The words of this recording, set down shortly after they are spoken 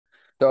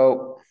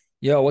So,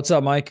 Yo, what's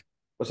up, Mike?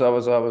 what's up?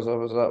 What's up? What's up?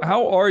 What's up?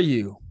 How are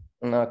you?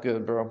 Not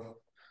good, bro.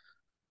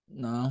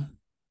 No,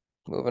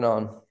 Moving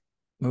on.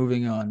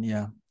 moving on.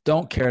 Yeah.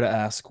 Don't care to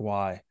ask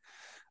why.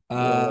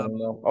 You don't Uh, want to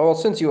know. Oh, well,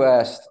 since you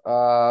asked,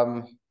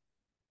 I'm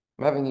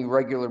having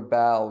irregular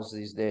bowels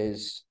these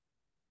days.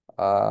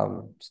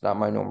 It's not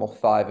my normal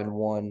 5 and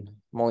 1.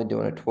 I'm only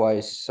doing it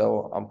twice,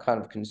 so I'm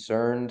kind of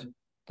concerned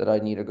that I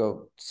need to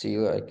go see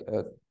like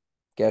a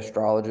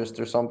gastrologist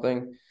or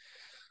something.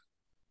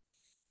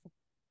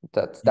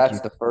 That's thank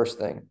that's you. the first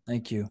thing.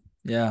 Thank you.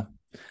 Yeah.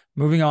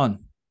 Moving on.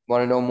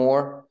 Want to know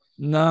more?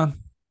 Nah.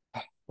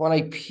 When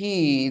I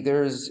pee,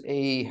 there's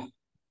a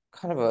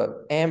kind of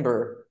a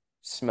amber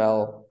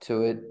smell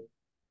to it.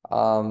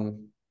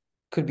 Um,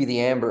 could be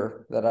the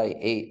amber that I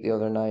ate the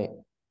other night,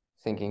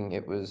 thinking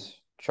it was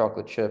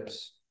chocolate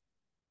chips,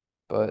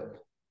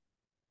 but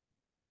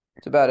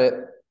it's about it.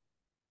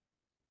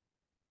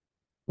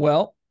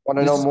 Well, Want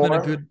to this know has been a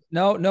more? good.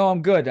 No,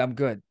 I'm good. I'm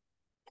good.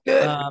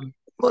 Good. Um,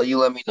 Well, you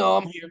let me know.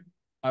 I'm here.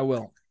 I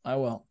will. I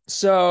will.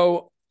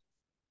 So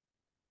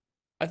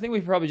I think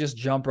we probably just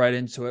jump right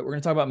into it. We're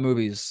gonna talk about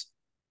movies,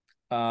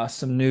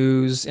 some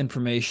news,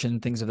 information,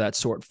 things of that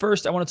sort.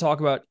 First, I want to talk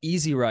about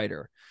Easy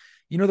Rider.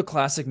 You know the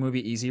classic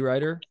movie Easy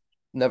Rider?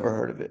 Never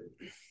heard of it.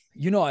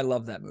 You know I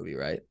love that movie,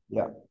 right?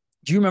 Yeah.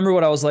 Do you remember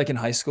what I was like in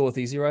high school with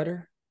Easy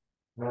Rider?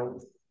 No.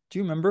 Do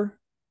you remember?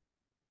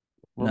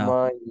 No,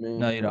 Remind me.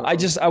 no, No.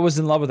 I was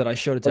in love with it. I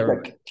showed it to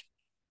everybody. Okay.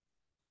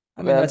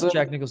 I mean, that's Manson.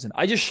 Jack Nicholson.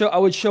 I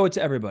would show it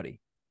to everybody.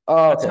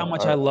 Oh, That's okay. how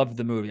much All I right. loved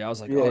the movie. I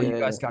was like, Yeah, oh, you yeah,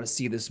 guys yeah. got to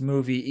see this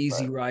movie,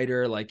 Easy Right.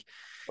 Rider. Like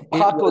it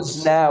Apocalypse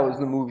was. Now is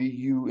the movie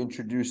you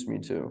introduced me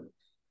to.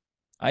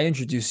 I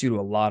introduced you to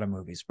a lot of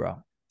movies,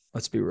 bro.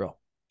 Let's be real.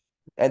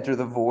 Enter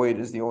the Void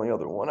is the only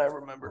other one I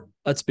remember.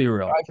 Let's be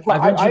real. I've, pro-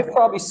 I, I've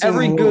probably seen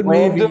Every more good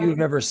movie you've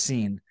random. ever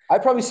seen.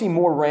 I've probably seen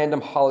more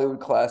random Hollywood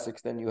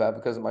classics than you have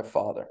because of my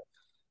father.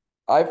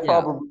 I've Yeah,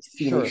 probably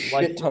seen a sure.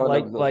 shit ton of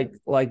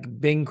them.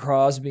 Bing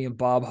Crosby and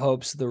Bob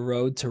Hope's The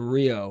Road to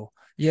Rio.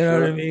 You know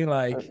what I Sure. mean?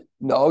 Like,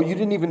 No, you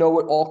didn't even know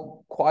what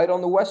All Quiet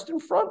on the Western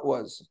Front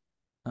was.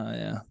 oh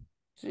yeah.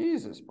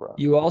 Jesus, bro.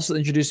 You also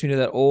introduced me to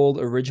that old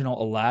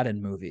original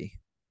Aladdin movie.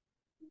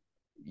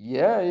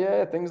 Yeah,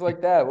 yeah, things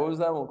like that. What was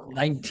that one called?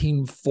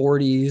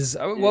 1940s.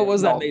 What Yeah,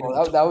 was that no, made in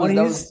bro, the that was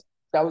 20s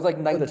that was like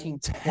or the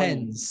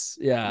 1920. 10s?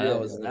 Yeah,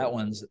 Yeah, that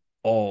one's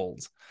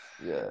old.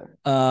 yeah.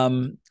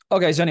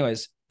 Okay, so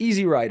anyways,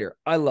 Easy Rider.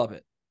 I love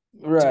it.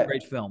 It's a Right.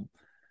 great film.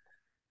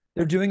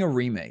 They're doing a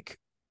remake.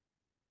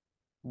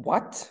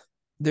 What?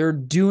 They're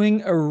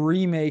doing a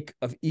remake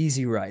of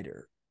Easy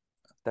Rider.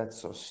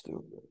 That's so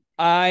stupid.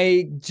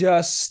 I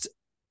just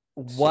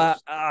So what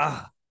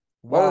stupid.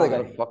 Why do they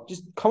gotta why? fuck?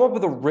 Just come up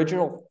with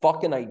original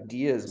fucking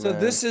ideas, So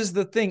man. this is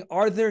the thing.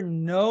 Are there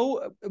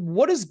no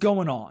what is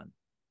going on?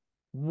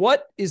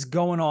 What is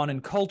going on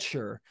in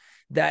culture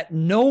that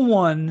no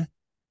one,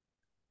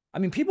 I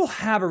mean, people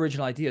have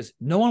original ideas.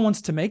 No one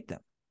wants to make them.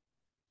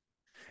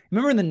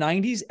 Remember in the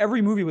 90s,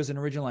 every movie was an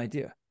original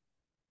idea.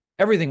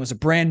 Everything was a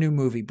brand new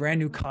movie, brand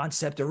new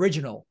concept,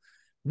 original.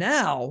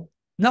 Now,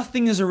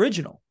 nothing is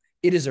original.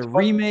 It is a But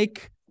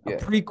remake, a yeah,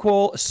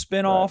 prequel, a right,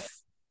 spinoff.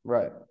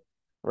 right,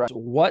 right. So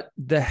what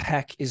the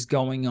heck is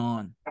going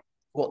on?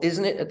 Well,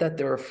 isn't it that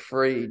they're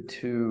afraid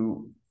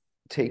to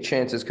take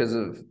chances because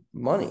of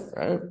money,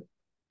 right?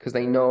 Because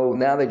they know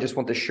now they just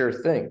want the sure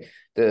thing.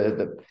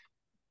 The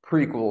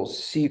prequels,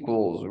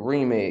 sequels,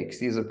 remakes,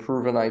 these are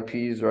proven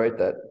IPs, right?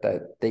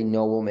 That they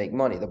know will make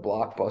money, the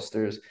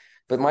blockbusters.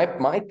 But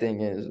my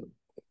thing is,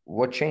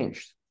 what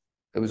changed?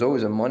 It was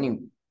always a money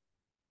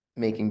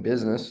making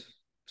business.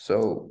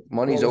 So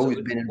money's always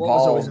been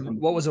involved in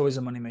What was always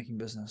a money making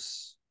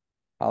business?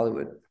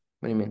 Hollywood.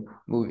 What do you mean?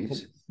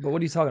 Movies. But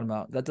what are you talking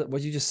about? That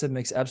what you just said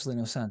makes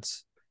absolutely no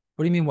sense.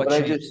 What do you mean what What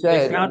I changed? just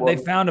said They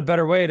was found a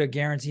better way to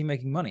guarantee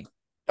making money.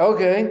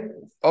 okay, That's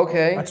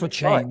okay, what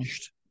fine.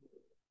 changed.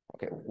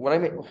 Okay, what I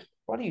mean,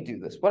 why do you do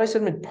this? What I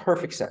said made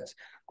perfect sense.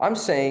 I'm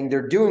saying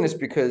they're doing this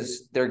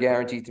because they're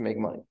guaranteed to make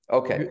money.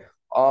 Okay.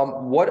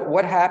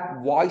 What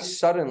happened? Why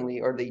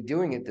suddenly are they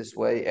doing it this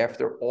way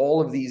after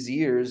all of these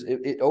years?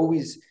 It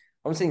always,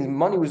 I'm saying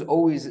money was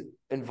always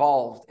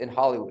involved in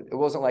Hollywood. It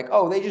wasn't like,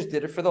 oh, they just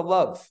did it for the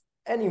love.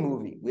 Any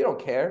movie, we don't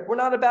care. We're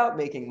not about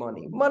making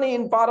money. Money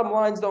and bottom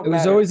lines It don't was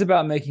matter. always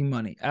about making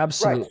money. Right. So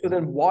Absolutely.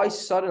 then why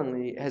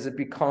suddenly has it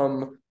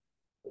become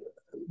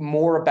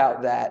more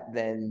about that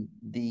than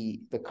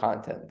the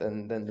content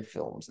than the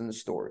films and the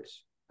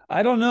stories.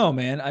 I don't know,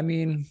 man. I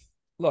mean,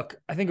 look,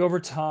 I think over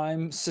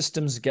time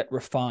systems get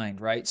refined,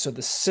 right? So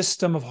the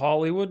system of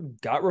Hollywood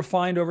got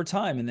refined over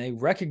time and they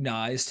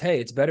recognized, hey,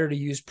 it's better to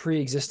use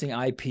pre-existing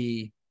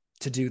IP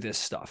to do this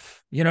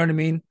stuff. You know what I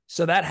mean?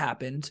 So that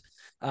happened.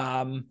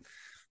 Um,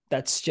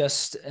 that's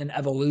just an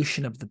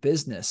evolution of the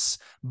business,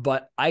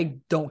 but I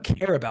don't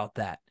care about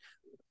that.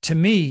 To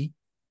me,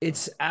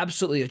 it's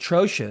absolutely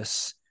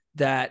atrocious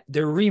that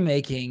they're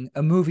remaking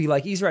a movie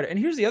like Easy Rider. And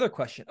here's the other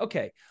question.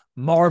 Okay,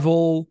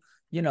 Marvel,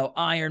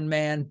 Iron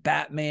Man,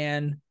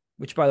 Batman,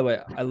 which by the way,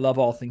 I love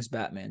all things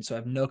Batman. So I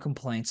have no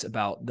complaints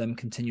about them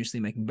continuously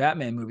making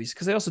Batman movies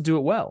because they also do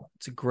it well.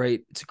 It's a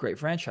great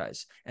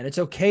franchise. And it's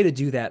okay to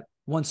do that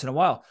once in a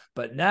while.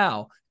 But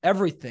now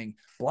everything,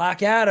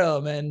 Black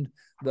Adam and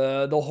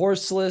the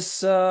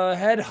horseless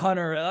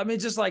headhunter. I mean,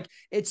 just like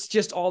it's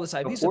just all this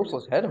IP. The So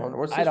horseless headhunter.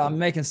 What's this I'm one?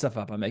 making stuff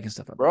up. I'm making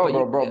stuff up. Bro, But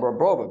bro, bro, bro,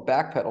 bro, but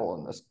backpedal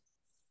on this.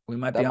 we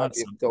might be That on might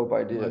be a something. dope We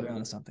might idea. be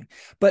on something.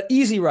 But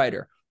Easy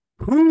Rider.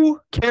 Who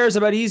cares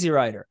about Easy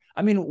Rider?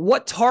 I mean,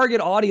 what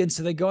target audience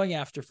are they going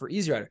after for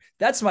Easy Rider?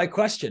 That's my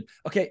question.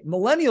 Okay,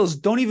 millennials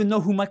don't even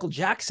know who Michael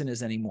Jackson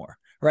is anymore,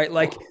 right?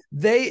 Like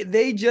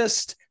they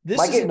just Am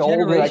I getting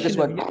older? I just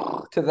went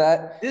to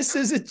that. This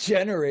is a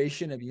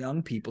generation of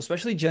young people,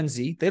 especially Gen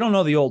Z. They don't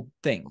know the old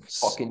things.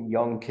 Fucking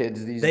young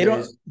kids these They don't,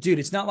 days. dude.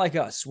 It's not like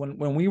us.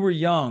 When we were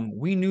young,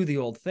 we knew the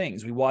old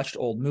things. We watched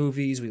old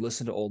movies. We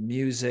listened to old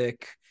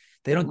music.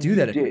 They don't do You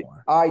that did.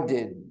 anymore. I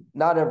did.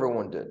 Not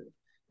everyone did.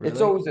 It's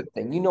Really? always a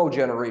thing. You know,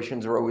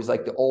 generations are always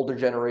like the older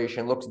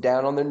generation looks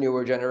down on the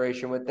newer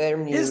generation with their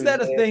Is music.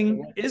 that a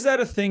thing? Is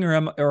that a thing, or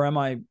am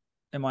I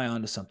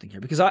onto something here?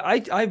 Because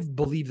I've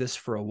believed this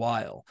for a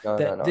while No, no,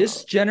 that no, this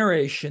no.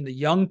 generation, the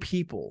young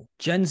people,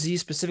 Gen Z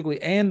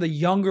specifically, and the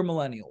younger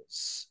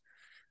millennials,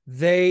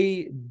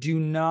 they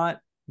do not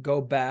go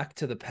back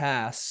to the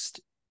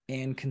past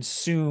and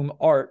consume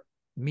art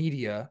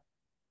media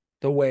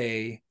the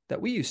way that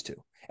we used to.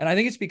 And I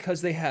think it's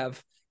because they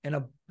have an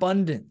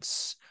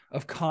abundance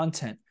of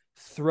content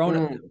thrown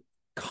at them That might be a good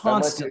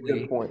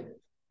constantly. point.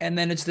 And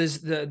then it's this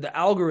the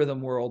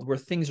algorithm world where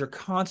things are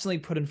constantly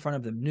put in front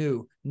of them,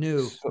 new,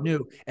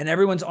 So, and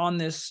everyone's on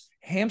this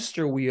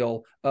hamster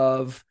wheel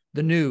of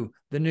the new,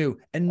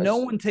 and no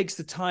one takes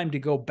the time to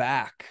go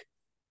back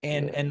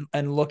and yeah.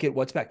 and look at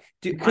what's back.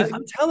 Dude, Because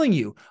I'm telling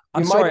you, you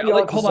I'm might sorry. be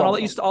onto Hold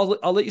on, something.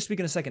 I'll let you speak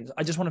in a second.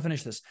 I just want to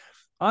finish this.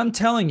 I'm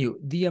telling you,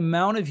 the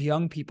amount of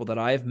young people that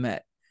I have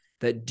met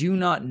that do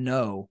not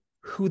know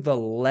who the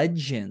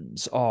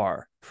legends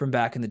are from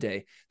back in the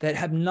day, that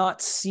have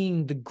not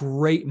seen the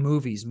great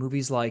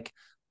movies like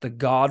The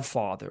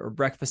Godfather or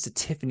Breakfast at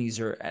Tiffany's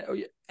or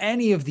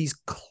any of these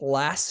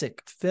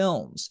classic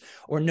films,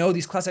 or know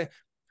these classic.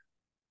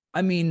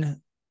 I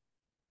mean,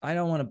 I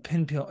don't want to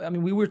pinpoint. I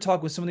mean, we were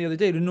talking with someone the other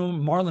day to know who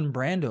Marlon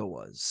Brando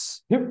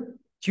was. Yep. Do you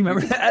You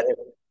remember can say that? it.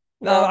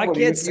 No, I What are can't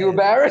you say it.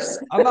 embarrassed?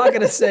 I'm not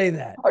going to say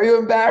that. Are you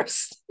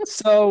embarrassed?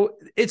 So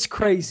it's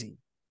crazy.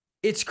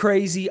 It's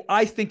crazy.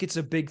 I think it's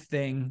a big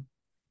thing.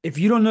 If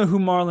you don't know who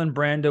Marlon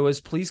Brando is,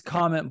 please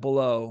comment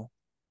below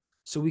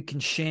so we can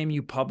shame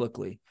you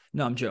publicly.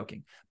 No, I'm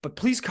joking. But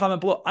please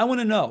comment below. I want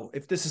to know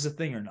if this is a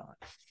thing or not.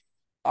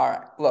 All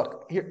right.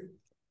 Look, here.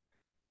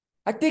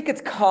 I think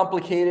it's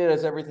complicated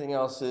as everything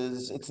else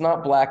is. It's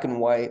not black and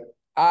white.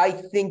 I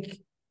think,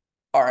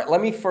 all right,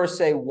 let me first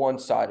say one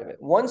side of it.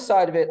 One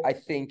side of it, I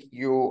think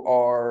you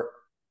are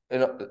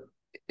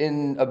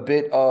in a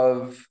bit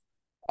of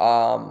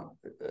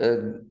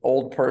an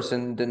old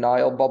person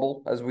denial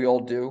bubble, as we all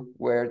do,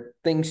 where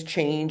things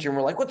change and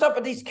we're like, what's up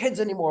with these kids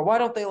anymore? Why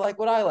don't they like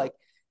what I like?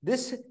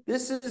 This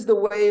is the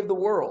way of the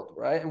world,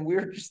 right? And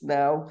we're just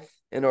now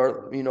in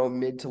our,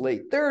 mid to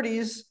late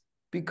 30s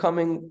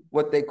becoming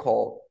what they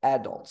call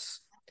adults.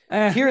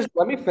 Let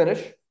me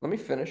finish,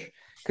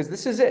 because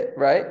this is it,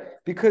 right?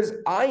 Because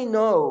I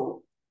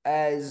know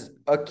as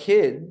a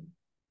kid,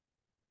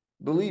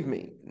 believe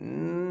me,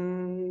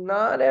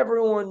 not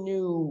everyone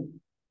knew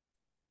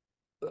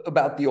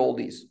about the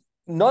oldies.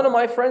 None of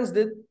my friends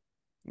did.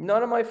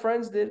 None of my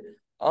friends did.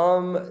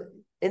 And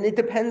it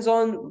depends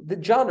on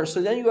the genre.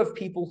 So then you have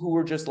people who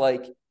are just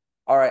like,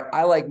 all right,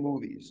 I like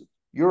movies.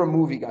 You're a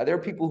movie guy. There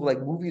are people who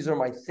like movies are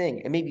my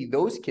thing. And maybe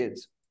those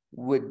kids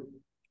would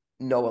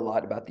know a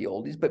lot about the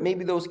oldies, but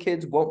maybe those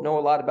kids won't know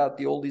a lot about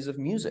the oldies of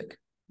music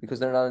because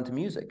they're not into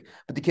music.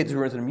 But the kids who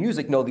are into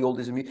music know the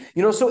oldies of music.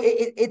 So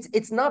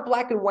it's not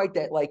black and white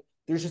that like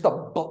there's just a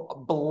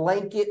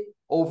blanket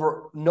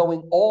over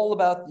knowing all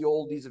about the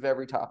oldies of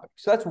every topic.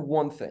 So that's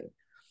one thing.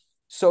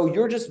 So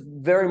you're just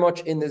very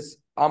much in this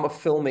I'm a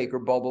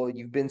filmmaker bubble.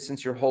 You've been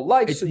since your whole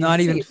life. It's So you not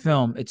see even it.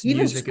 film. It's Even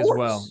music as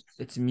well. sports.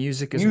 It's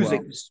music as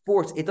Music, well.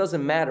 sports, it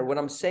doesn't matter. What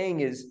I'm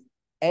saying is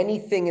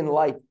anything in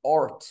life,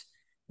 art,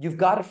 you've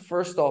got to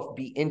first off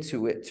be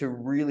into it to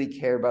really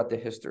care about the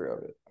history of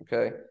it.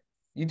 Okay.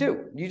 You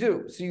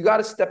do. So you got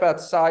to step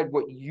outside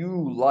what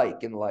you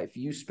like in life.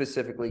 You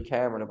specifically,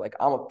 Cameron, of like,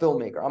 I'm a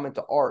filmmaker. I'm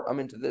into art. I'm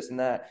into this and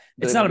that.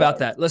 It's Blah, not blah, about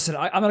blah. that. Listen,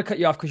 I'm going to cut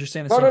you off because you're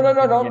saying the No, same no,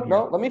 no, thing no, again no,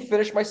 here. no. Let me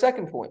finish my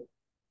second point.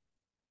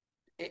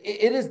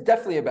 It is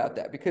definitely about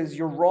that because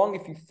you're wrong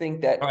if you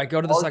think that All right, go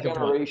to the our second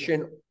point.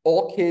 generation,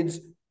 all kids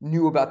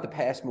knew about the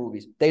past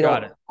movies. They Got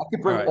don't. it. I could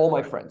All bring right. all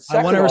my friends. I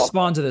want Second to off,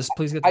 respond to this.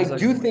 Please get to I the second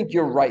do point. think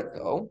you're right,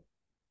 though.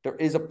 There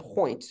is a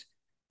point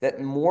that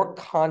more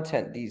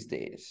content these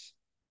days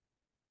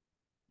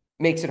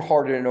makes it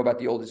harder to know about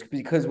the oldest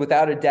because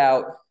without a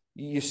doubt,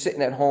 you're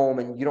sitting at home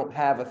and you don't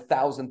have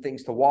 1,000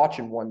 things to watch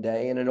in one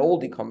day, and an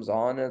oldie comes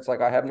on, and it's like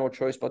I have no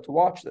choice but to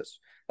watch this.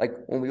 Like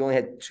when we only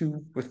had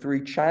 2 or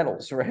 3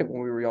 channels, right?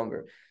 When we were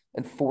younger.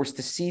 and forced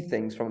to see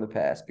things from the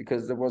past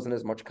because there wasn't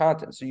as much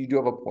content. So you do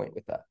have a point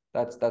with that.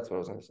 That's what I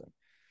was going to say.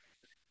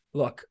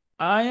 Look,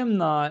 I am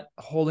not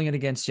holding it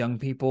against young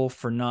people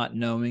for not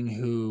knowing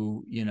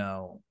who,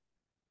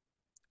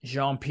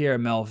 Jean-Pierre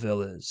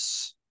Melville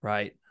is,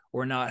 right?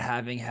 Or not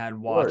having had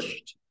Word.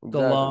 watched the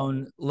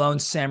Exactly. Lone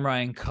Samurai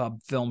and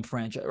Cub film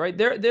franchise, right?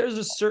 There's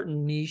a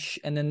certain niche,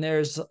 and then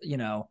there's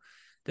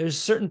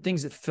certain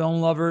things that film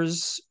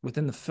lovers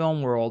within the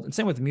film world, and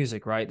same with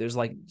music, right? There's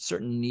like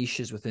certain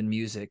niches within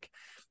music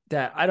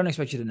that I don't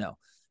expect you to know.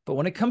 But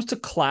when it comes to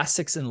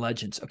classics and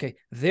legends, okay,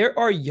 there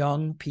are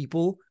young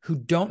people who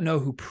don't know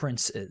who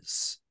Prince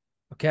is.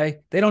 Okay,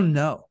 they don't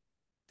know.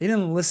 They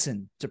didn't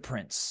listen to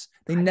Prince.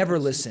 They I never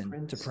didn't see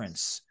listened to Prince.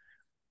 Prince.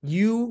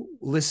 You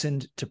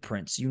listened to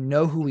Prince. You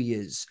know who he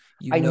is.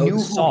 You I know the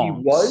knew who he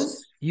songs.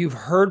 was. You've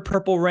heard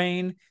Purple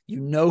Rain.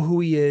 You know who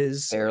he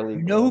is. Barely,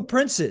 You know who bro.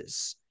 Prince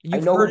is. I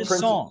You've know heard who his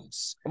Prince is.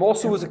 songs. I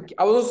was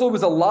also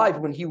was alive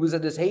when he was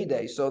at his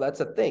heyday, so that's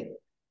a thing.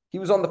 He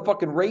was on the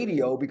fucking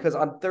radio because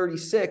I'm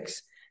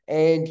 36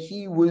 and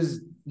he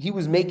was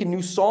making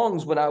new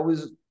songs when I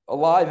was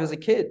alive as a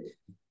kid.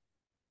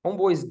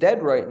 Homeboy's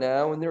dead right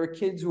now, and there are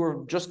kids who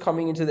are just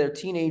coming into their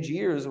teenage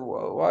years.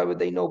 Why would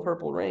they know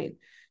Purple Rain?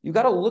 You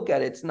got to look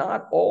at it. It's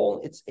not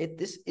all.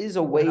 This is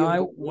a When way of I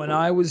the when world.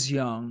 I was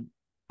young,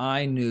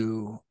 I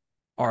knew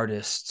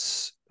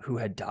artists who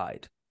had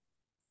died.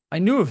 I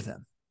knew of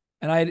them,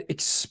 and I had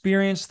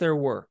experienced their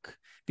work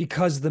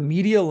because the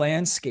media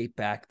landscape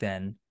back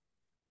then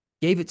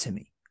gave it to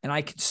me, and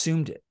I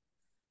consumed it.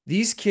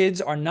 These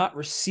kids are not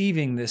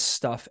receiving this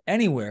stuff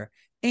anywhere,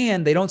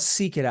 and they don't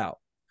seek it out.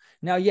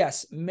 Now,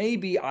 yes,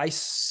 maybe I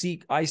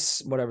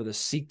whatever the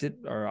seeked it,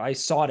 or I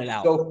sought it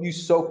out. So you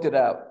soaked it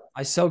out.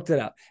 I soaked it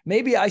out.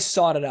 Maybe I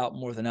sought it out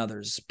more than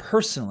others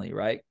personally,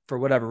 right? For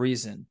whatever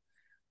reason.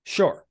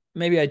 Sure.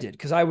 Maybe I did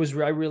because I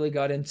really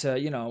got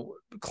into,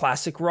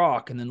 classic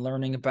rock, and then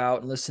learning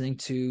about and listening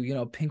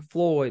to, Pink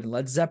Floyd and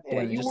Led Yeah, Zeppelin,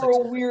 and you just were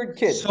like a weird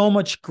kid. so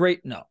much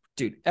great. No,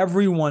 dude,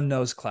 everyone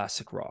knows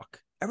classic rock.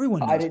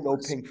 Everyone I knows didn't know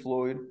classic. Pink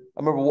Floyd. I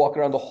remember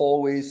walking around the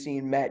hallways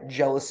seeing Matt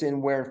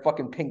Jellison wearing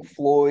fucking Pink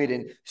Floyd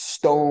and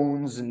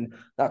Stones and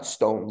not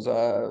Stones,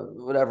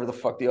 whatever the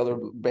fuck the other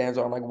bands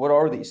are. I'm like, what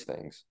are these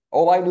things?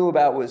 All I knew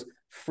about was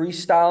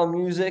freestyle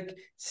music,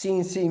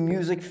 CNC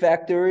Music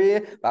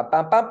Factory.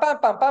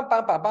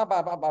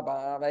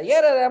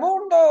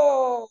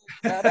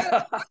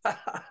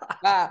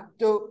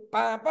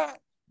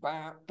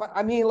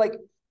 I mean, like,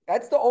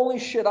 that's the only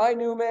shit I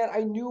knew, man. I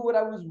knew what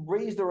I was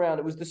raised around.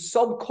 It was the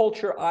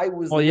subculture I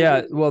was Well, living yeah,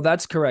 in. well,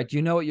 that's correct.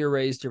 You know what you're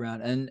raised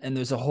around, and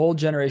there's a whole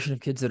generation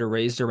of kids that are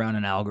raised around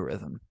an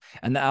algorithm,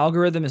 and the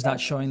algorithm is not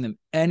showing them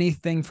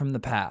anything from the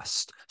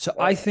past. So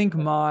I think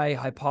my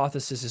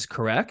hypothesis is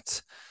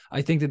correct.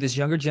 I think that this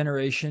younger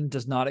generation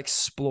does not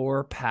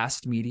explore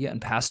past media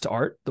and past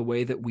art the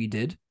way that we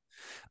did.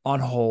 On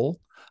whole,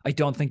 I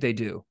don't think they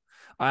do.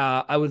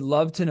 I would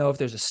love to know if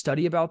there's a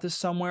study about this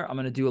somewhere. I'm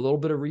going to do a little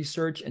bit of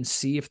research and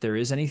see if there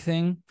is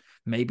anything,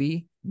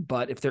 maybe.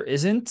 But if there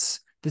isn't,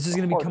 this is A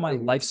going to become hard my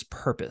thing. life's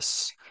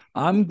purpose.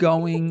 I'm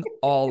going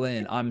all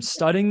in. I'm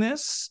studying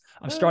this.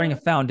 I'm starting a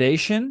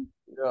foundation.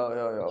 Yeah,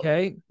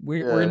 Okay. We're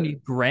yeah, going to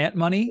need grant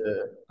money. yeah,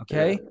 yeah,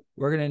 Okay.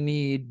 We're going to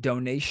need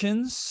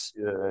donations.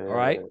 yeah, All yeah,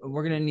 right. yeah.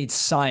 We're going to need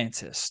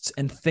scientists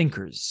and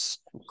thinkers,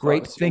 I'm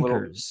great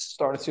thinkers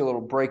starting to see a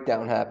little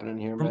breakdown happening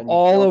here, from man. You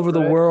all feeling over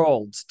the it?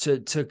 world to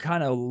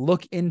kind of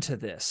look into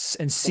this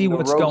and see Some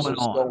what's going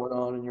neurosis on. going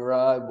on in your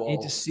You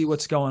need to see eyeballs.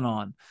 what's going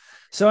on.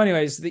 So,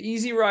 anyways, the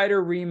Easy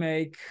Rider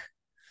remake.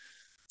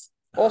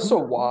 Also,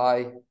 Who?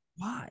 why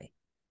Why?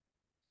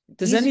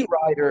 Does Easy any?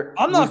 Rider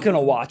I'm not was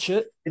gonna watch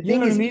it. the You know thing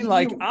what I is mean? easy.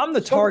 Like I'm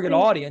the target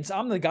audience.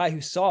 I'm the guy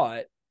who saw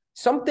it.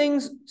 Some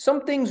things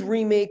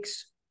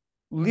remakes,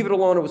 leave it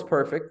alone, it was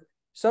perfect.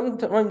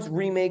 Sometimes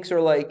remakes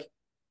are like,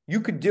 you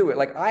could do it.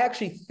 Like I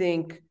actually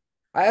think,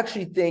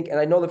 and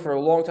I know that for a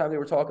long time they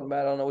were talking about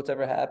it, I don't know what's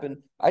ever happened.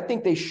 I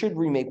think they should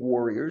remake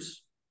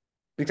Warriors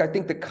because I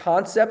think the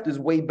concept is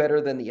way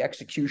better than the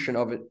execution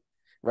of it,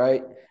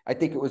 right? I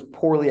think it was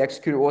poorly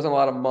executed. It wasn't a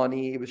lot of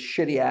money. It was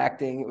shitty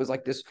acting. It was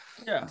like this,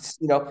 Yeah,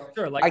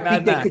 sure. I Like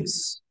think Mad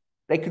Max.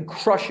 they could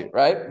crush it,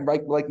 right?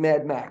 Like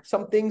Mad Max.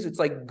 Some things it's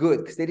like good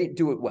because they didn't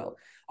do it well.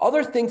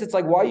 Other things it's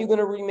like, why are you going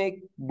to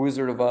remake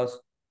Wizard of Oz?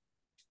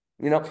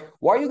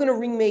 Why are you going to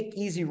remake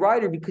Easy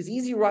Rider? Because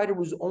Easy Rider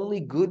was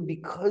only good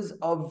because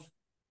of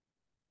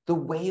the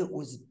way it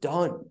was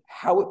done,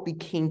 how it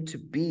became to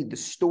be, the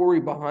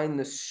story behind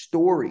the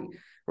story,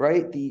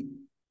 right? The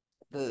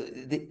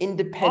Also,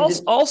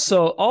 independent.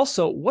 also,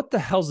 also, what the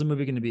hell's the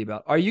movie going to be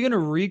about? Are you going to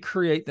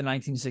recreate the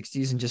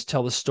 1960s and just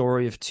tell the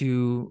story of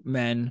two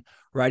men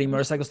riding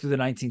motorcycles through the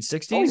Only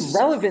 1960s?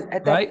 relevant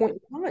at that Right point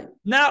in time.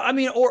 now, I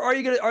mean, or are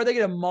they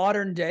gonna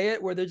modern day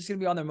it where they're just gonna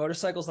be on their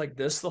motorcycles like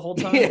this the whole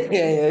Yeah,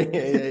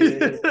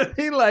 time?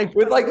 He like,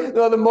 With like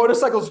the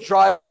motorcycles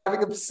driving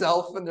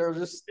himself, and they're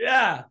just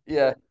yeah.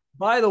 yeah.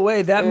 By the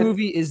way, that And,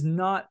 movie is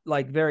not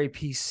like very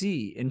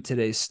PC in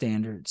today's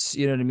standards.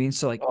 You know what I mean?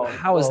 So like, oh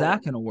how is that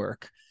well, gonna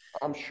work?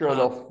 I'm sure Uh,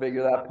 they'll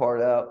figure that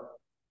part out.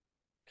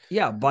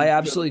 Yeah, by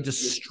absolutely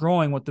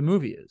destroying what the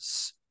movie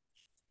is.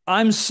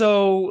 I'm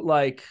so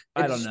like,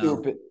 I It's don't know.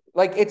 stupid.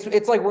 Like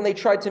it's like when they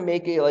tried to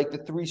make a like the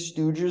Three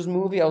Stooges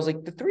movie. I was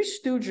like, the Three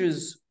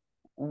Stooges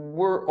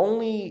were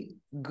only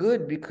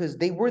good because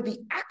they were the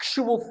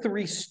actual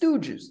Three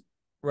Stooges,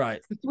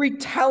 Right. the three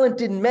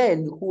talented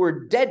men who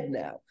are dead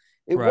now.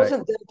 It Right.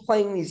 wasn't them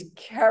playing these Yeah.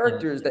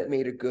 characters that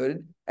made it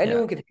good. Yeah.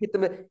 Anyone could hit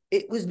them.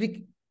 It was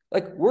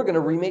like we're gonna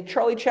remake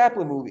Charlie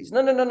Chaplin movies.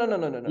 No, no, no, no, no,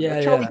 no, no, no.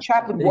 Yeah. Charlie Yeah.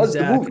 Chaplin was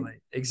the movie.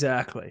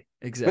 Exactly.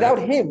 Exactly. Without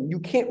Exactly. him, you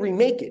can't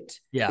remake it. It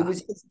Yeah.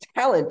 was his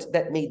talent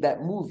that made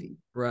that movie.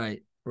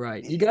 Right.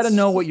 Right. You got to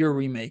know what It's you're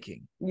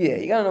remaking. yeah,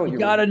 you gotta know what You you're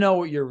got to remaking. know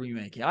what you're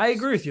remaking. I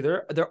agree with you.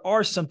 There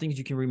are some things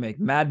you can remake.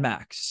 Mad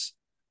Max.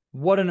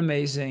 What an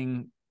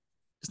amazing.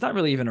 It's not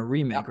really even a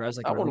remake, right? It's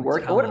like a That one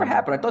worked. Whatever retelling.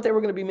 happened? I thought they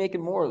were gonna be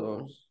making more of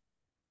those.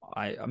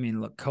 I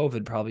mean, look,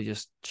 COVID probably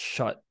just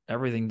shut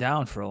everything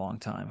down for a long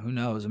time. Who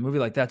knows? A movie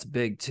like that's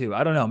big too.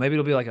 I don't know. Maybe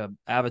it'll be like a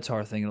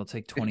Avatar thing. It'll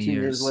take 20 15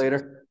 years years.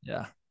 later.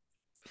 Yeah.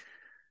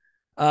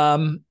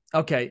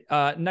 Okay.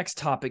 Next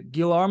topic.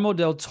 Guillermo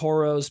del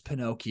Toro's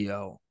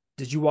Pinocchio.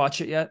 Did you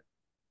watch it yet?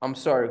 I'm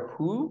sorry,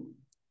 who?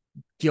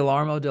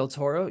 Guillermo del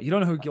Toro? You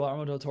don't know who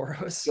Guillermo del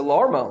Toro is?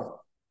 Guillermo.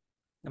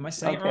 Am I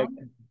saying it Okay.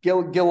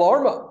 wrong?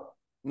 Guillermo.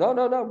 No,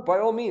 no, no. By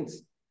all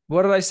means.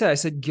 What did I say? I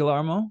said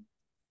Guillermo.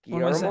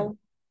 What am I saying? Guillermo.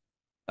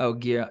 Oh,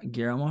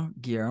 Guillermo.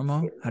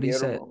 Guillermo. How do you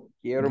say it?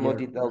 Guillermo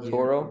de del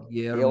Toro.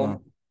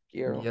 Guillermo.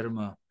 Guillermo.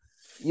 Guillermo.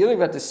 You don't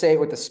even have to say it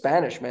with the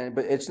Spanish, man,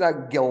 but it's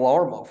not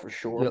Guillermo for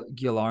sure.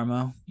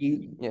 Guillermo.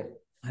 Yeah.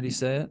 How do you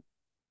say it?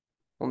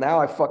 Well, now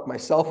I fucked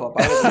myself up.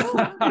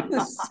 I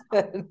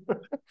wasn't.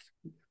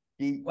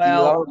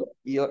 Well,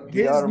 his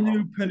Guillermo.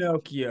 new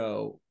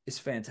Pinocchio is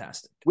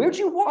fantastic. Where'd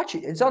you watch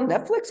it? It's on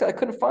Netflix. I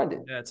couldn't find it.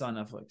 Yeah, it's on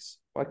Netflix.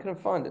 I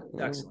couldn't find it.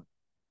 Excellent.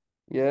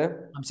 Yeah.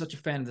 I'm such a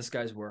fan of this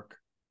guy's work.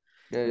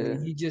 Yeah. I Yeah.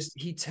 mean,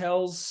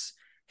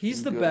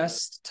 he's the Good.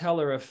 best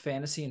teller of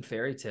fantasy and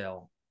fairy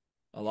tale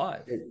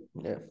alive.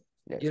 Yeah.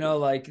 Yeah. You know,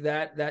 like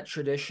that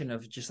tradition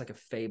of just like a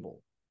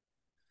fable.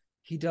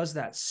 He does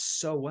that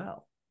so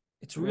well.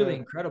 It's really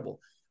incredible.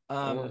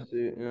 I want to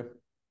see it. Yeah.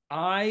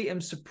 I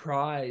am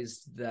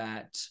surprised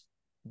that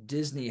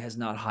Disney has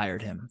not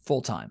hired him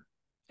full time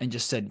and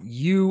just said,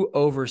 you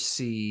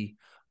oversee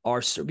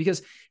our story,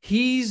 because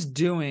he's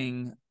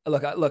doing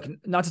look,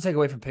 not to take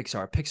away from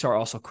Pixar. Pixar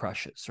also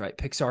crushes, right?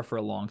 Pixar for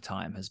a long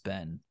time has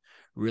been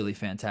really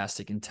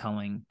fantastic in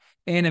telling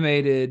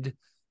animated,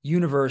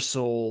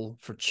 universal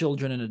for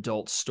children and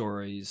adult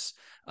stories.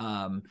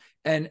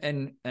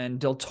 And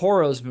Del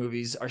Toro's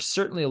movies are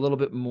certainly a little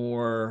bit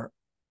more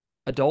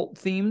adult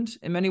themed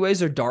in many ways.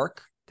 They're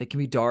dark. They can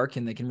be dark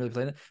and they can really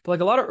play that. But like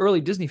a lot of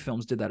early Disney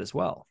films did that as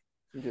well.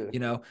 Yeah. You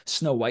know,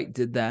 Snow White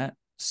did that.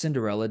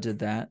 Cinderella did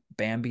that.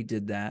 Bambi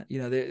did that. You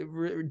know, they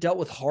dealt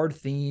with hard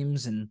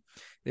themes and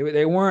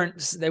they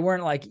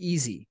weren't like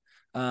easy.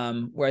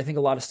 Where I think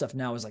a lot of stuff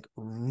now is like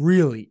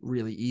really,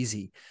 really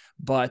easy.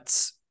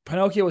 But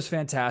Pinocchio was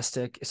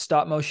fantastic.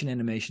 Stop motion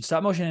animation.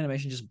 Stop motion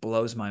animation just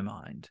blows my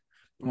mind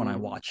when I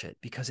watch it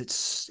because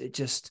it's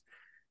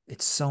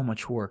so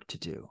much work to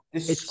do.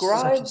 It's such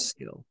Describe a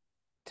skill.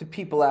 to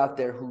people out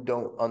there who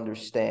don't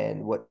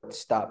understand what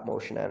stop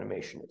motion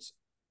animation is.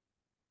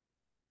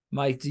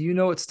 Mike, do you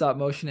know what stop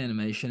motion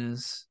animation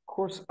is? Of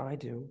course, I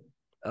do.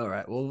 All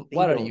right. Well, They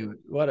don't.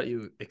 why don't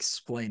you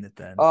explain it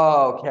then?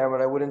 Oh,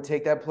 Cameron, I wouldn't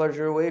take that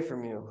pleasure away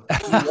from you.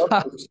 You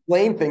love to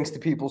explain things to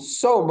people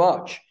so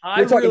much. I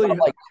You're talking really about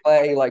like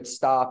play, like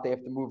stop. They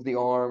have to move the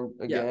arm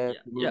again.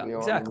 yeah, The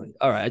exactly. arm.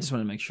 All right. I just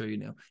want to make sure you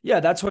knew. Yeah,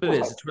 that's what it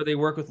is. Like, It's where they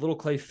work with little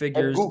clay at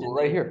figures Google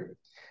right here.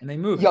 and they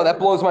move Yo, it. that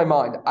blows my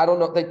mind. I don't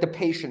know, like the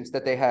patience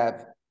that they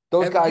have.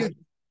 Those guys.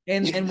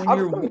 Dude, and when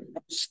you're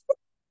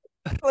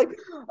like,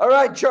 all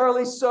right,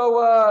 Charlie.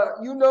 So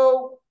you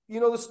know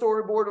the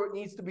storyboard, what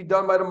needs to be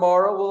done by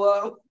tomorrow.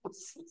 We'll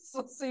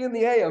see you in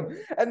the AM.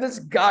 And this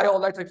guy all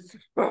night's like,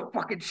 oh,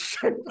 fucking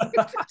shit,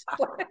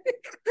 like,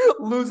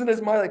 losing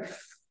his mind,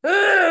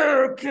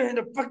 like, kind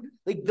of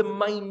like the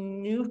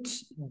minute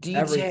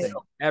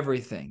detail.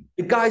 everything.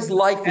 The guy's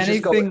life is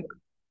just going.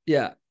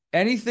 Yeah,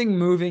 anything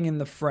moving in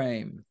the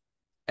frame,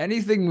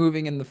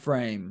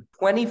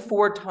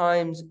 24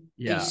 times a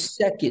Yeah,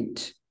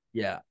 second.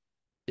 yeah,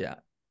 yeah.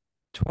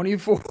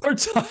 24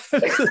 times a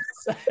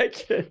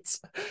second.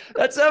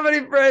 That's how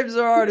many frames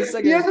there are in a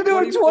second. He has to do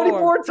it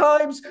 24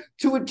 times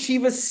to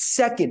achieve a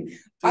second.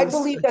 I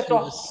believe that's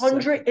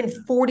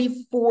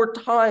 144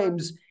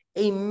 times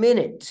a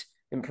minute.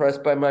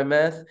 Impressed by my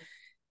math?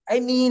 I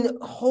mean,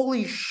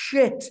 holy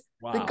shit.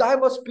 Wow. The guy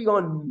must be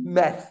on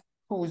meth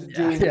who's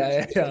doing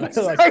this.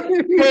 Like,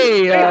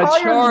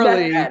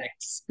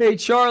 hey,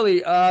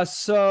 Charlie.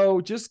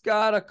 So just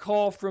got a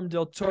call from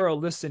Del Toro.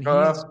 Listen,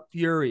 he's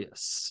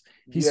furious.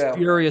 He's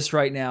furious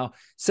right now.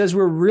 Says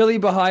we're really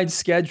behind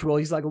schedule.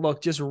 He's like,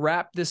 look, just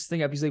wrap this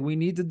thing up. He's like, we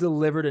need to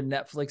deliver to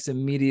Netflix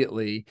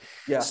immediately.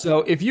 Yeah. So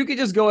if you could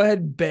just go ahead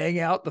and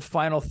bang out the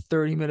final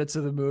 30 minutes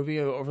of the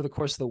movie over the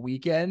course of the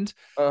weekend,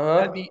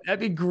 that'd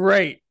be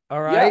great.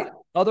 All right. Yeah.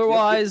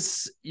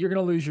 Otherwise, you're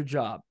gonna lose your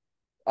job.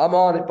 I'm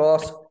on it,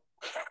 boss.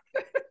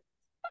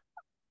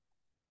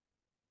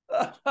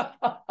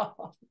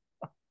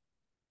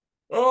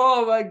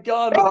 Oh my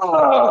God.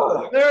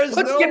 Oh, There is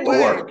let's no get to way.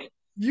 work.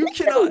 You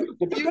cannot. You,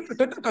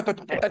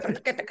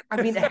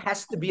 I mean, it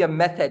has to be a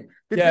method.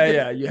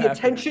 yeah, you The have to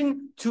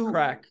attention to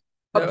crack.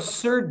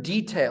 absurd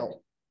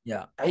detail.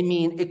 Yeah. I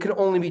mean, it can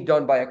only be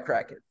done by a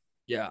crackhead.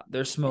 Yeah.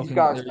 They're These smoking,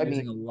 guys, they're I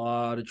using a mean,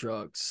 lot of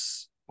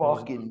drugs. They're using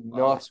fucking a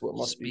lot of nuts. What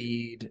must be?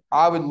 speed,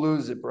 I would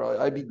lose it, bro.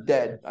 I'd be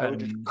dead. I would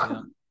just. amphetamines.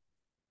 Yeah.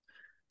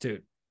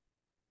 Dude,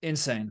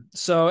 insane.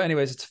 So,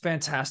 anyways, it's a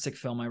fantastic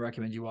film. I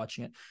recommend you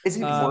watching it. Is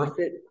it worth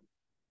it? Is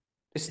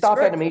It's stop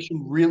very,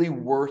 animation really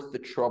worth the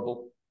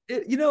trouble?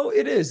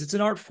 it is. It's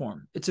an art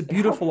form. It's a And how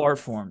beautiful art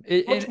form. much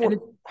And it more?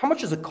 How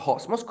much does it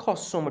cost? It must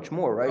cost so much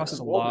more, right? costs Because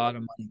a lot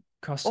of money.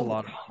 Costs a all the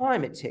lot of money.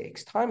 time it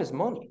takes. Time is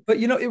money. But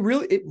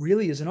it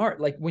really is an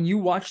art. Like when you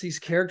watch these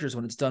characters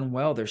when it's done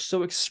well, they're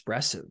so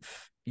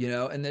expressive,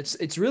 and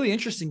it's really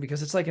interesting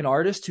because it's like an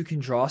artist who can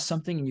draw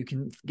something and you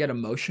can get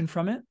emotion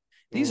from it.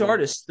 These Mm.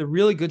 artists, the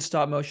really good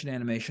stop motion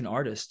animation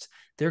artists,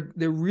 they're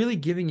really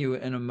giving you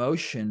an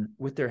emotion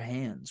with their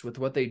hands, with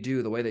what they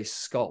do, the way they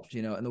sculpt,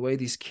 and the way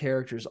these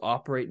characters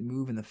operate and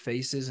move in the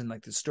faces and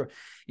like the story.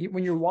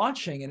 When you're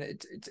watching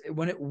and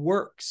when it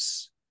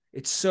works,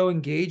 it's so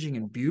engaging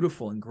and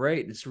beautiful and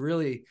great. It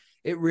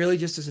really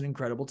just is an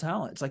incredible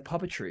talent. It's like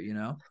puppetry.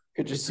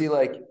 Could you It's see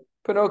like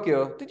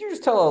Pinocchio? Did you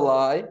just tell a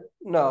lie?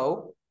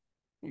 No.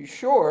 You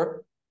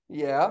sure?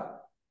 Yeah.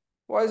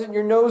 Why isn't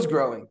your nose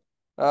growing?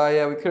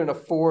 Yeah, we couldn't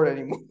afford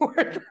anymore.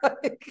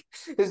 Like,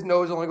 his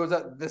nose only goes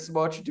out this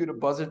much due to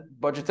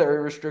budgetary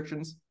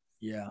restrictions.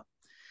 yeah.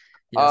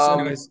 Yeah. So, Um,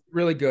 anyways,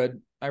 really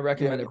good. I yeah,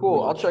 recommend everyone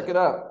cool. I'll watch check it. it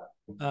out.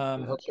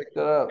 Um, I'll check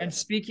that out. and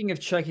speaking of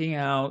checking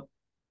out,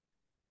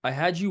 I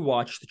had you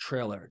watch the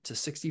trailer to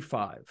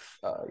 65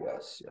 Yes,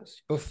 yes,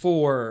 yes.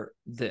 before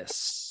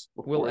this.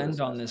 We'll Before end this.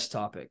 on this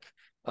topic.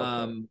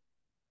 Okay.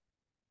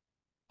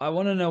 I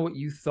want to know what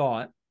you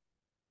thought,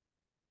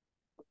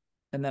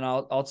 and then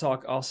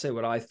I'll say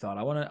what I thought.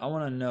 I want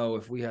to know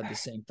if we had the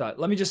same thought.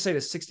 Let me just say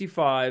this: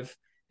 65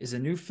 is a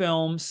new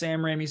film Sam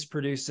Raimi's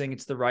producing.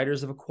 It's the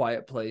writers of A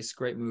Quiet Place,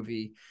 great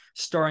movie,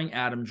 starring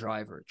Adam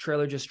Driver.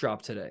 Trailer just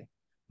dropped today.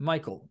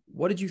 Michael,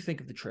 what did you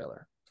think of the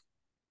trailer?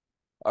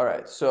 All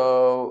right.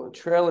 So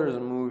trailers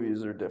and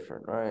movies are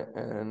different, right?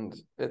 And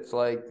it's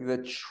like the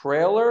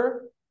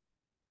trailer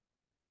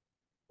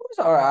was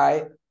all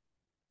right.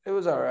 It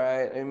was all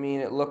right. I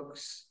mean, it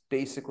looks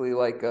basically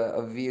like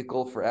a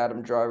vehicle for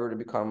Adam Driver to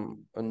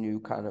become a new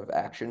kind of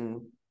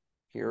action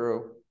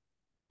hero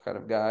kind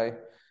of guy.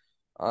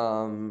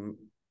 Um,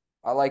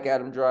 I like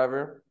Adam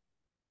Driver.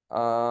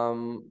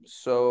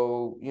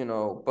 So,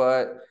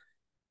 but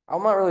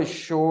I'm not really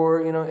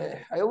sure.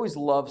 I always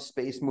love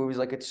space movies.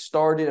 Like it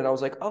started and I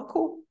was like, oh,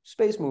 cool,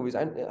 space movies.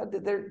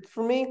 They're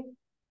for me,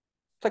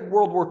 it's like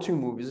World War II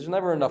movies. There's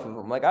never enough of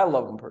them. Like I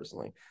love them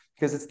personally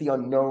because it's the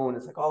unknown.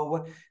 It's like, oh,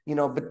 what,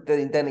 but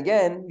then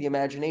again, the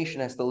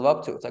imagination has to live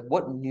up to it. It's like,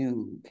 what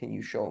new can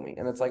you show me?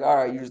 And it's like, all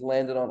right, you just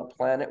landed on a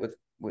planet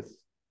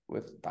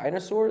with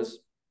dinosaurs.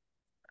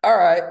 All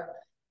right.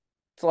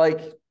 It's like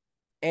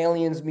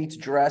Aliens meets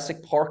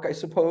Jurassic Park, I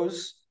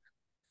suppose.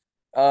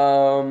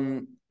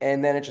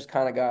 And then it just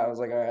kind of got, I was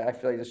like, all right, I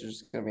feel like this is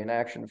just gonna be an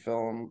action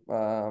film.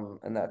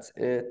 And that's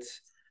it.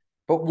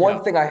 But Yeah,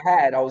 one thing I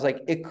was like,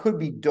 it could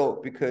be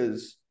dope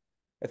because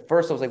at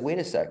first I was like, wait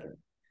a second,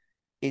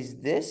 is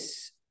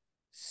this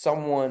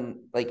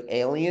someone like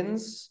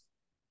aliens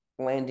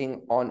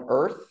landing on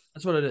Earth?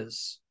 that's what it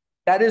is.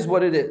 That is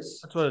what it is.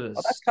 That's what it Oh,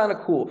 that's is. kind of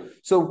cool.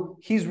 So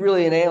he's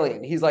really an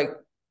alien. He's like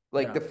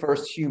Yeah, the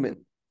first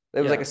human.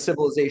 There was like yeah, a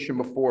civilization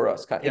before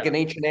us, kind of, like yeah, an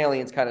ancient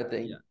aliens kind of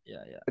thing. yeah.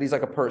 But he's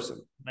like a person.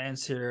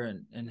 Lands here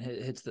and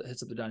hits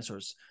up the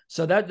dinosaurs.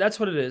 So that's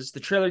what it is. The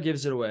trailer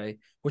gives it away,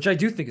 which I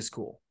do think is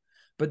cool.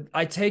 But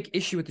I take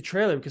issue with the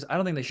trailer because I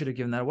don't think they should have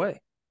given that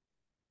away.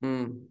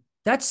 Mm.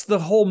 That's the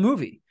whole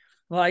movie.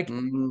 Like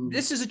Mm.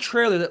 this is a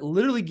trailer that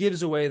literally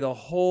gives away the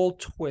whole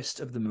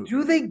twist of the Do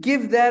movie. they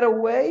give that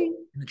away?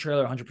 In the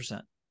trailer,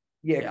 100%.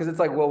 Yeah, Yeah. because it's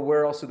like, well,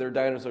 where else are there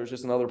dinosaurs?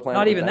 Just another planet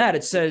Not with even that.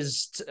 dinosaurs.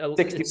 It says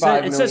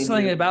 65 it says million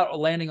something years. about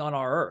landing on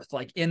our Earth,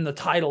 like in the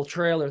title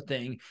trailer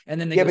thing, and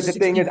then they Yeah, go but the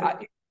thing 60.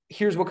 is,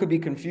 here's what could be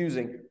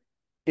confusing.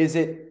 Is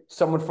it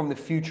someone from the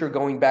future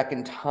going back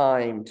in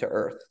time to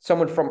Earth?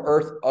 Someone from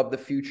Earth of the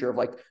future of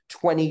like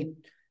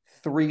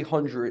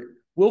 2300.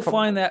 We'll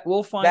find that.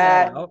 We'll find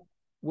that That, out.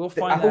 We'll I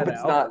find hope that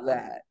it's out. not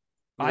that.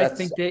 I That's,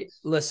 think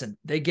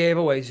they gave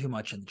away too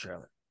much in the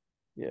trailer.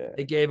 yeah.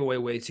 They gave away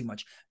way too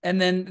much. And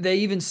then they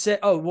even said,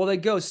 oh, well, they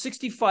go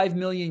 65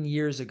 million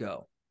years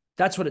ago.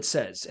 That's what it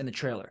says in the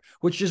trailer,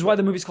 which is why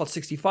the movie's called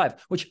 65,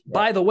 which,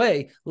 by the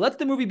way, let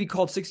the movie be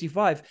called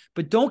 65,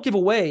 but don't give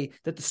away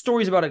that the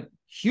story's about a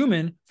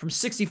human from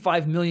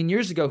 65 million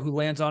years ago who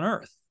lands on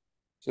Earth.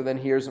 So then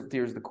here's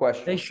the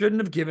question. They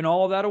shouldn't have given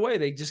all of that away.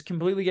 They just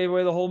completely gave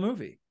away the whole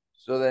movie.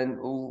 So then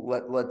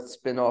let's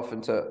spin off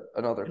into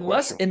another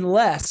question.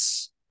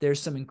 Unless there's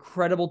some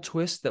incredible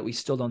twist that we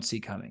still don't see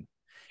coming.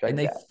 I And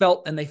they get.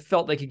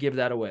 felt they could give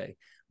that away.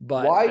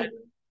 But Why?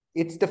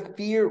 It's the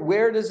fear.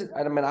 Where does it?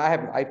 I mean,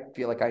 I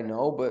feel like I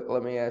know, but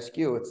let me ask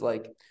you. It's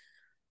like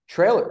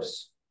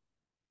trailers.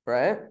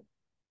 right?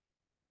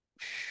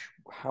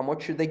 How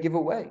much should they give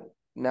away?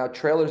 Now,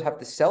 trailers have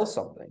to sell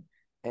something.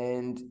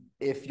 And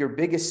if your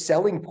biggest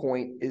selling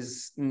point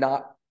is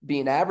not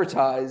being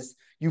advertised,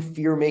 you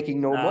fear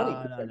making no money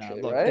No.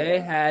 potentially, Look, right? they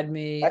had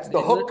me. That's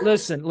the hook.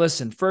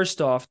 Listen.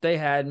 First off, they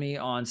had me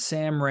on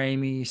Sam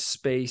Raimi,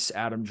 Space,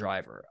 Adam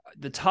Driver.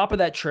 The top of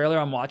that trailer,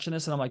 I'm watching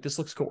this and I'm like, this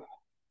looks cool.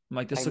 I'm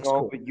like, I this looks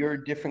know, cool. but you're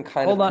a different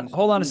kind of consumer.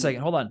 Hold on a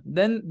second. Hold on.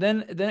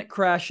 Then it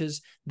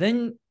crashes.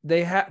 Then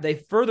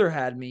they further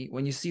had me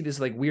when you see this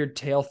like weird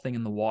tail thing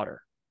in the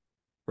water,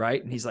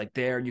 right? And he's like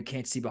there and you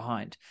can't see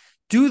behind.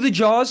 Do the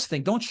Jaws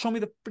thing. Don't show me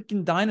the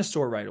freaking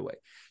dinosaur right away.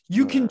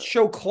 You can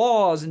show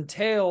claws and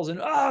tails and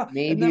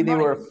Maybe then they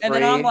were and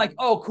then I'm afraid. like,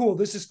 oh, cool.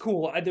 This is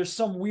cool. There's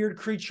some weird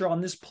creature on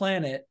this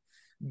planet.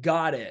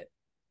 Got it.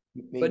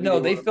 But Maybe no,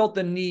 they they were. felt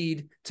the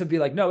need to be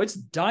like, no, it's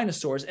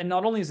dinosaurs. And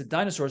not only is it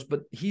dinosaurs,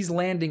 but he's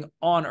landing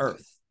on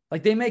Earth.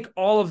 Like they make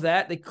all of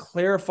that, they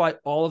clarify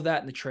all of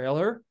that in the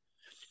trailer.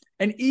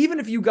 And even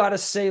if you got to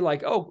say,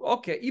 like, oh,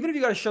 okay, even if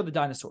you got to show the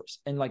dinosaurs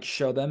and like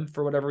show them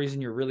for whatever reason,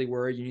 you're really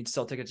worried, you need to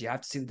sell tickets, you have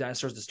to see the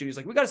dinosaurs, the studio's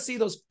like, we got to see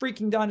those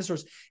freaking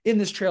dinosaurs in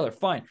this trailer.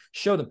 Fine,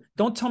 show them.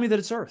 Don't tell me that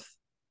it's Earth.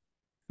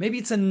 Maybe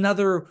it's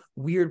another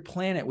weird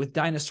planet with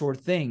dinosaur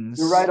things.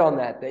 You're right on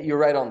that. You're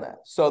right on that.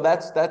 So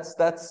that's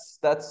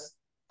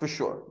for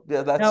sure.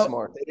 Yeah, that's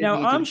smart. They didn't Now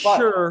need to, I'm but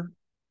sure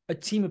a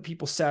team of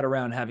people sat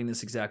around having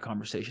this exact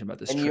conversation about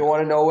this and trailer. you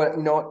want to know what,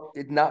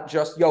 it's not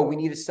just, yo, we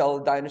need to sell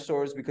the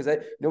dinosaurs because you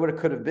know what it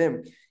could have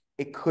been?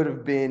 It could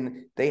have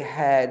been they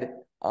had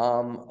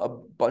a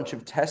bunch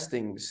of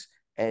testings,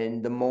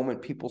 and the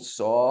moment people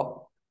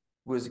saw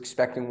was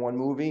expecting one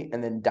movie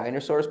and then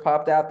dinosaurs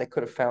popped out, they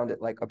could have found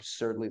it like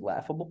absurdly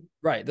laughable.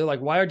 Right. They're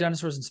like, why are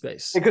dinosaurs in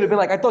space? It could have been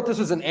like, I thought this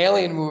was an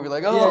alien movie.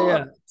 Like,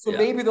 Yeah. so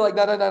maybe they're like,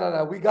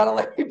 no. We gotta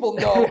let people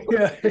know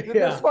that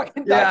there's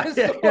fucking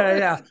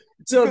dinosaurs.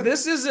 So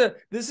this is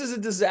a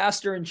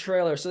disaster in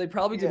trailer. So they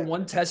probably did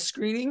one test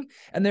screening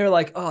and they're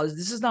like, oh,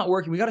 this is not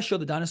working. We got to show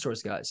the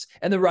dinosaurs, guys.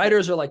 And the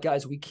writers are like,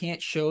 guys, we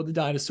can't show the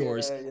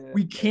dinosaurs.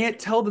 We can't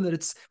tell them that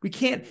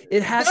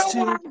it has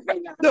to.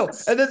 No.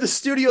 And then the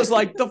studio's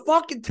like, the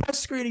fucking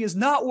test screening is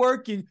not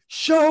working.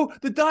 Show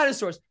the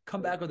dinosaurs.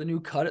 Come back with a new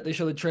cut. They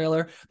show the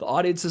trailer. The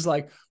audience is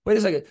like, wait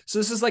a second. So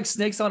this is like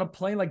snakes on a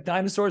plane, like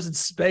dinosaurs in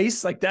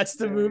space. Like that's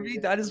the movie,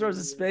 dinosaurs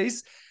in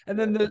space. And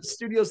then the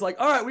studio's like,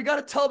 all right, we got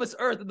to tell them it's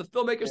Earth. And the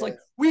filmmaker's like,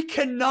 we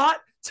cannot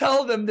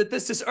tell them that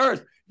this is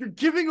Earth. You're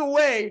giving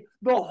away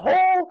the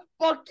whole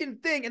fucking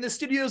thing. And the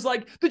studio's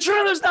like, the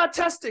trailer's not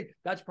testing.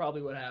 That's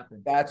probably what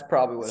happened. That's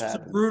probably what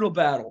happened. It's a brutal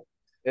battle.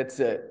 It's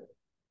it.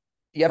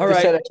 You have to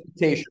set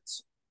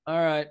expectations. All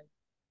right.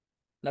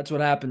 That's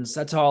what happens.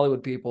 That's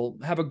Hollywood, people.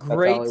 Have a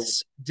great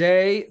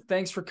day.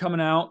 Thanks for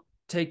coming out.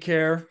 Take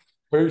care.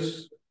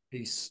 Peace.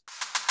 Peace.